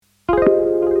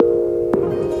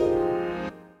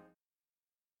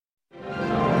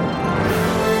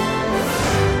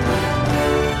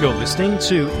listening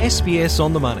to SBS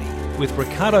On the Money with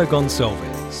Ricardo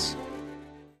Gonçalves.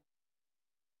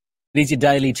 It is your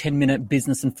daily 10-minute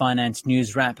business and finance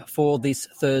news wrap for this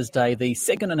Thursday, the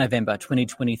 2nd of November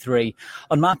 2023.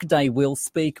 On market day, we'll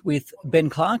speak with Ben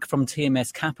Clark from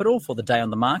TMS Capital for the day on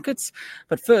the markets.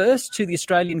 But first, to the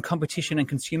Australian Competition and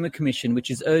Consumer Commission, which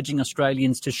is urging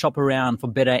Australians to shop around for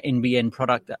better NBN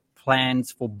product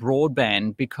plans for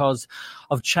broadband because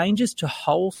of changes to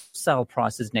wholesale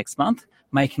prices next month,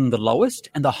 making the lowest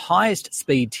and the highest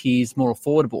speed tiers more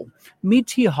affordable.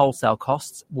 Mid-tier wholesale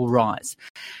costs will rise.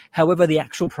 However, the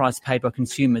actual price paid by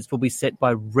consumers will be set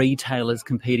by retailers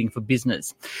competing for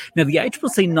business. Now, the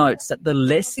ACCC notes that the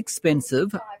less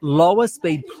expensive, lower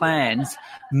speed plans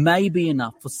may be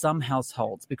enough for some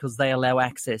households because they allow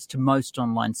access to most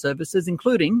online services,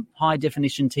 including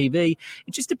high-definition TV.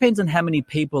 It just depends on how many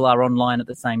people are online at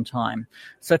the same time.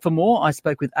 So for more, I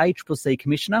spoke with ACCC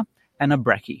Commissioner Anna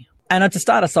Brakey. Anna, to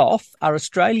start us off, are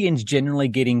Australians generally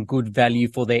getting good value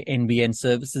for their NBN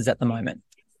services at the moment?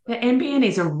 The NBN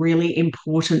is a really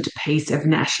important piece of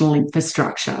national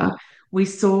infrastructure. We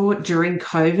saw during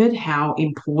COVID how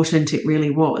important it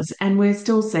really was, and we're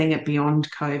still seeing it beyond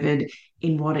COVID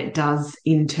in what it does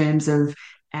in terms of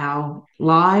our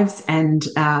lives and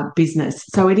our business.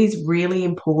 So it is really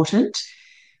important.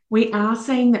 We are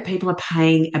seeing that people are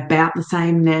paying about the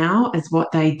same now as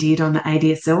what they did on the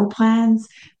ADSL plans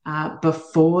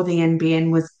before the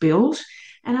NBN was built.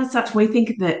 And as such, we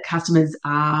think that customers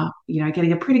are,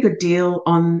 getting a pretty good deal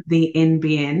on the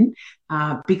NBN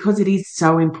because it is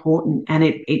so important and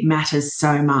it matters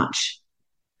so much.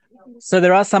 So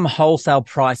there are some wholesale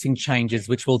pricing changes,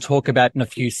 which we'll talk about in a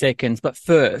few seconds. But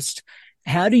first,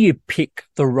 how do you pick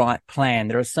the right plan?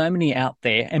 There are so many out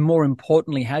there. And more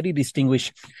importantly, how do you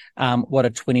distinguish what a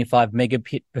 25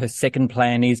 megabit per second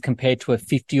plan is compared to a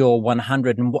 50 or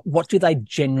 100? And what do they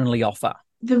generally offer?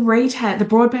 The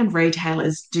broadband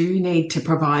retailers do need to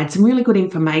provide some really good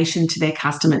information to their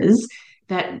customers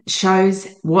that shows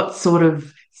what sort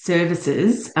of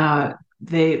services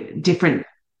the different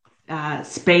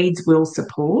speeds will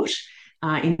support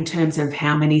in terms of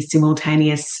how many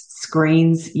simultaneous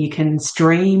screens you can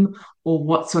stream or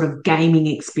what sort of gaming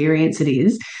experience it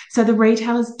is. So the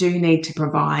retailers do need to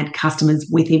provide customers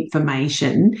with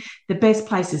information. The best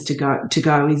places to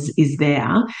go is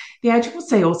there. The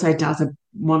ACCC also does a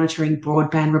monitoring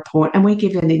broadband report, and we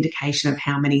give an indication of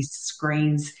how many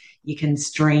screens you can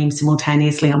stream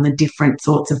simultaneously on the different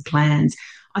sorts of plans.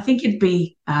 I think you'd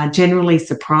be generally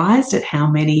surprised at how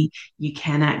many you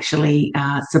can actually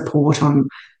support on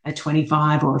a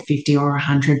 25 or a 50 or a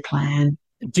 100 plan.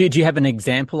 Do you have an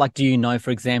example? Like, do you know,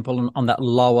 for example, on that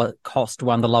lower cost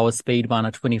one, the lower speed one,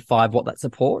 a 25, what that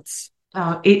supports?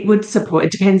 It would support,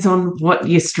 it depends on what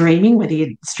you're streaming, whether you're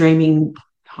streaming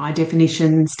high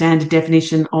definition, standard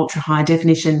definition, ultra high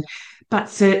definition. But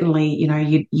certainly,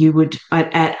 you would,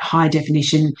 at high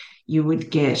definition, you would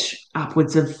get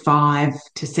upwards of 5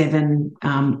 to 7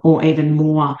 or even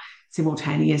more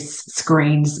simultaneous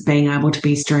screens being able to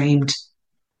be streamed.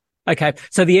 Okay,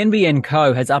 so the NBN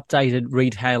Co has updated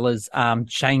retailers'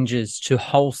 changes to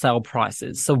wholesale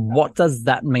prices. So what does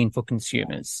that mean for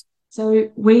consumers? So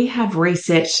we have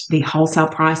reset the wholesale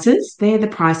prices. They're the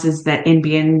prices that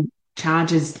NBN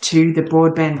charges to the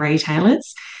broadband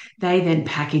retailers. They then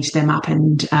package them up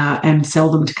and sell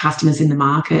them to customers in the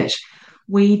market.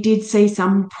 We did see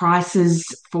some prices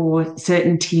for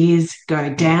certain tiers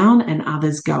go down and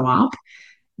others go up.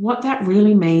 What that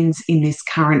really means in this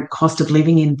current cost of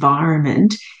living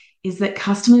environment is that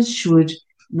customers should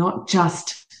not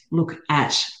just look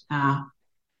at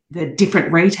the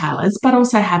different retailers, but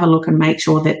also have a look and make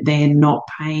sure that they're not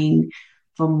paying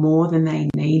for more than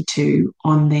they need to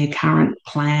on their current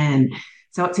plan.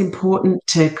 So it's important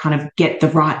to kind of get the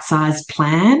right size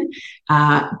plan,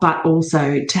 but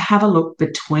also to have a look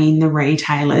between the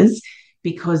retailers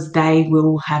because they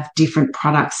will have different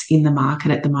products in the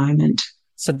market at the moment.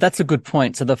 So that's a good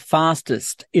point. So the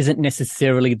fastest isn't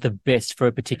necessarily the best for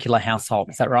a particular household.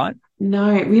 Is that right?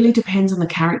 No, it really depends on the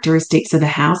characteristics of the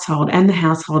household and the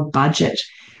household budget.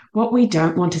 What we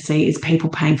don't want to see is people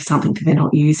paying for something that they're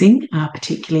not using,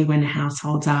 particularly when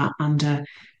households are under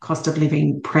cost of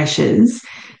living pressures.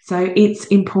 So it's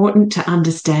important to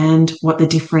understand what the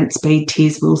different speed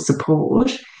tiers will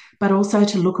support, but also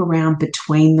to look around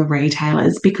between the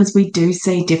retailers because we do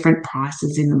see different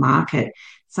prices in the market.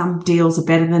 Some deals are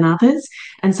better than others,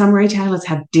 and some retailers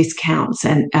have discounts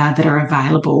that are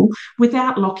available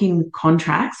without locking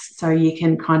contracts. So you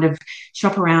can kind of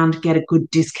shop around, get a good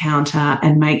discount,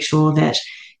 and make sure that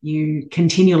you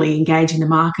continually engage in the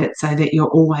market so that you're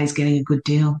always getting a good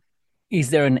deal. Is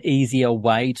there an easier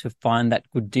way to find that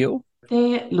good deal?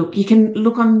 Look, you can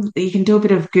do a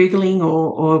bit of Googling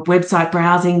or website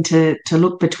browsing to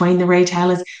look between the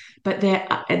retailers, but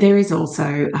there is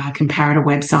also comparator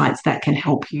websites that can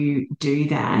help you do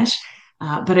that.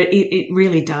 But it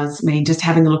really does mean just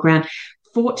having a look around.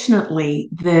 Fortunately,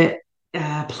 the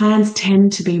plans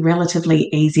tend to be relatively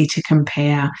easy to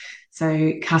compare,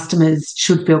 so customers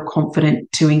should feel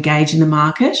confident to engage in the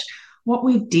market. What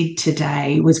we did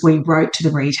today was we wrote to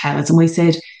the retailers and we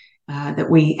said that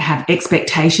we have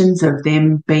expectations of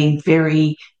them being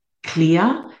very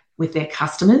clear with their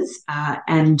customers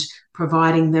and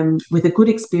providing them with a good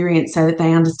experience so that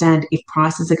they understand if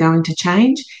prices are going to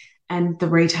change, and the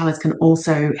retailers can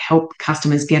also help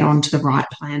customers get onto the right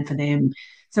plan for them.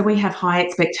 So we have high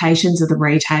expectations of the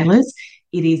retailers.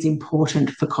 It is important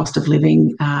for cost of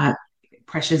living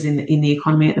pressures in the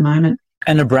economy at the moment.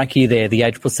 Anna Brakey there, the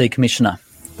ACCC Commissioner.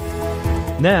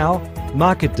 Now,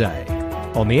 Market Day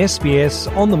on the SBS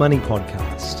On the Money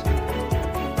podcast.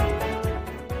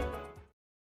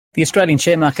 The Australian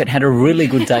share market had a really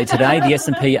good day today. The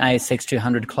S&P ASX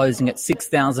 200 closing at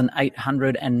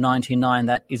 6,899.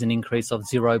 That is an increase of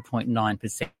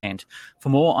 0.9%. For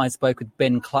more, I spoke with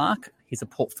Ben Clark. He's a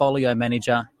portfolio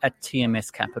manager at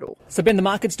TMS Capital. So, Ben, the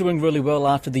market's doing really well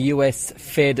after the US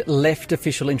Fed left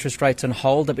official interest rates on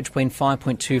hold at between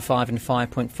 5.25 and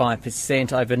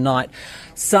 5.5% overnight.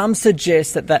 Some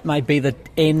suggest that may be the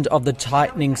end of the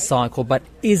tightening cycle, but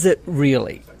is it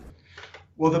really?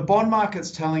 Well, the bond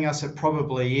market's telling us it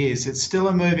probably is. It's still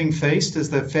a moving feast, as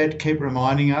the Fed keep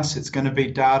reminding us. It's going to be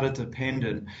data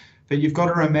dependent. But you've got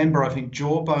to remember, I think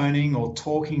jawboning or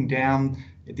talking down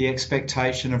the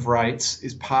expectation of rates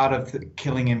is part of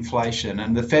killing inflation.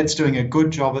 And the Fed's doing a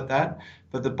good job at that,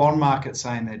 but the bond market's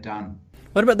saying they're done.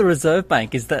 What about the Reserve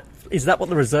Bank? Is that what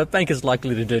the Reserve Bank is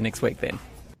likely to do next week then?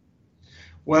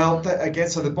 Well, again,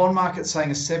 so the bond market's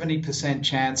saying a 70%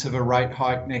 chance of a rate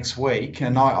hike next week.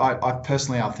 And I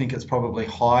personally think it's probably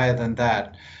higher than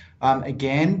that.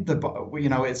 Again,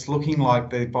 it's looking like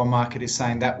the bond market is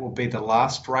saying that will be the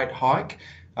last rate hike.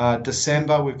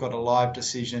 December, we've got a live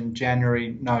decision.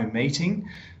 January, no meeting.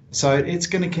 So it's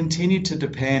going to continue to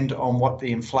depend on what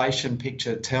the inflation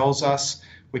picture tells us.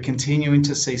 We're continuing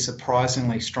to see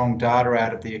surprisingly strong data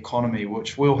out of the economy,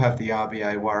 which will have the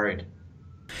RBA worried.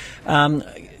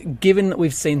 Given that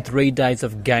we've seen 3 days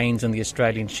of gains in the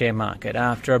Australian share market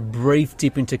after a brief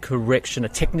dip into correction, a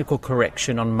technical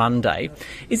correction on Monday,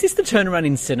 is this the turnaround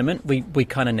in sentiment we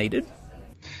kind of needed?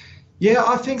 Yeah,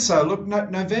 I think so. Look,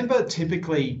 November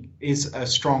typically is a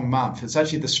strong month. It's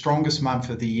actually the strongest month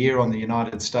of the year on the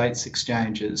United States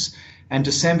exchanges. And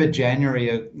December, January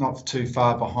are not too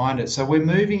far behind it. So we're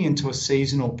moving into a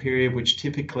seasonal period, which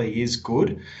typically is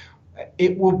good.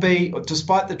 It will be,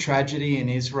 despite the tragedy in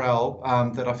Israel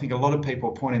that I think a lot of people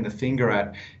are pointing the finger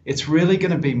at, it's really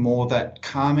going to be more that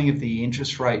calming of the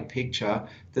interest rate picture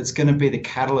that's going to be the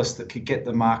catalyst that could get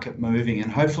the market moving.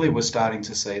 And hopefully we're starting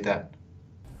to see that.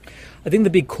 I think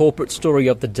the big corporate story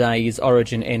of the day is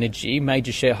Origin Energy.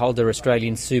 Major shareholder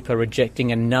Australian Super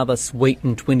rejecting another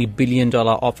sweetened $20 billion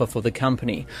offer for the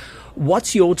company.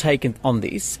 What's your take on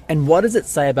this, and what does it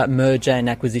say about merger and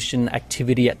acquisition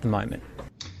activity at the moment?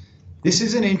 This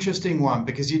is an interesting one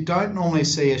because you don't normally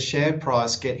see a share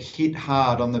price get hit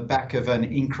hard on the back of an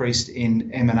increase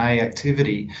in M&A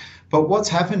activity. But what's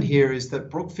happened here is that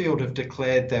Brookfield have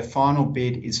declared their final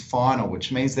bid is final,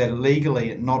 which means they're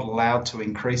legally not allowed to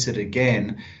increase it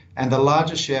again. And the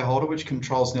largest shareholder, which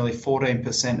controls nearly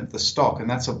 14% of the stock, and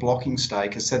that's a blocking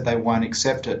stake, has said they won't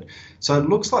accept it. So it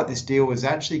looks like this deal is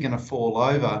actually going to fall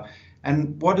over.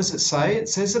 And what does it say? It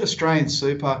says that Australian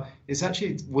Super is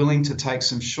actually willing to take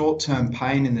some short-term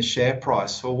pain in the share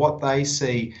price for what they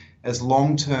see as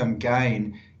long-term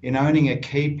gain in owning a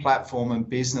key platform and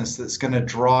business that's going to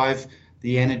drive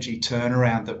the energy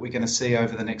turnaround that we're going to see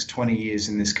over the next 20 years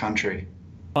in this country.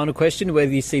 Final question, where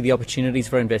do you see the opportunities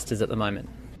for investors at the moment?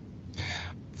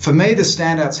 For me, the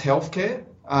standout's healthcare.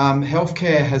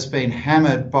 Healthcare has been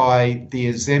hammered by the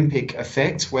Ozempic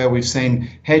effect, where we've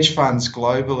seen hedge funds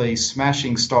globally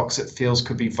smashing stocks it feels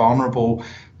could be vulnerable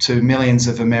to millions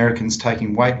of Americans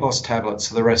taking weight loss tablets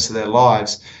for the rest of their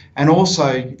lives. And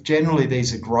also, generally,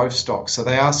 these are growth stocks, so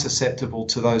they are susceptible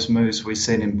to those moves we've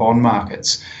seen in bond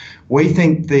markets. We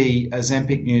think the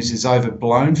Ozempic news is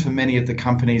overblown for many of the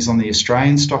companies on the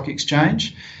Australian Stock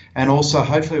Exchange. And also,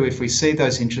 hopefully, if we see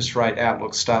those interest rate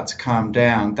outlooks start to calm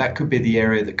down, that could be the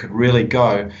area that could really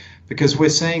go, because we're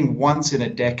seeing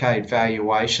once-in-a-decade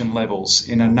valuation levels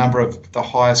in a number of the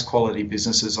highest quality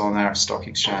businesses on our stock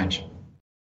exchange.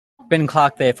 Ben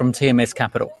Clark there from TMS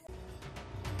Capital.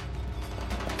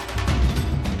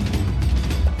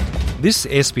 This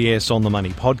SBS On the Money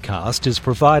podcast is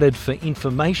provided for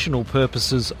informational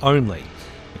purposes only.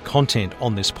 The content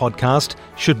on this podcast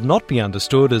should not be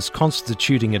understood as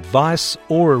constituting advice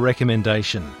or a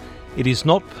recommendation. It is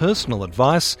not personal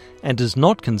advice and does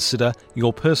not consider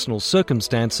your personal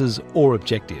circumstances or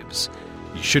objectives.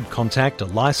 You should contact a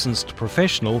licensed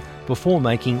professional before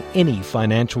making any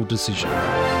financial decision.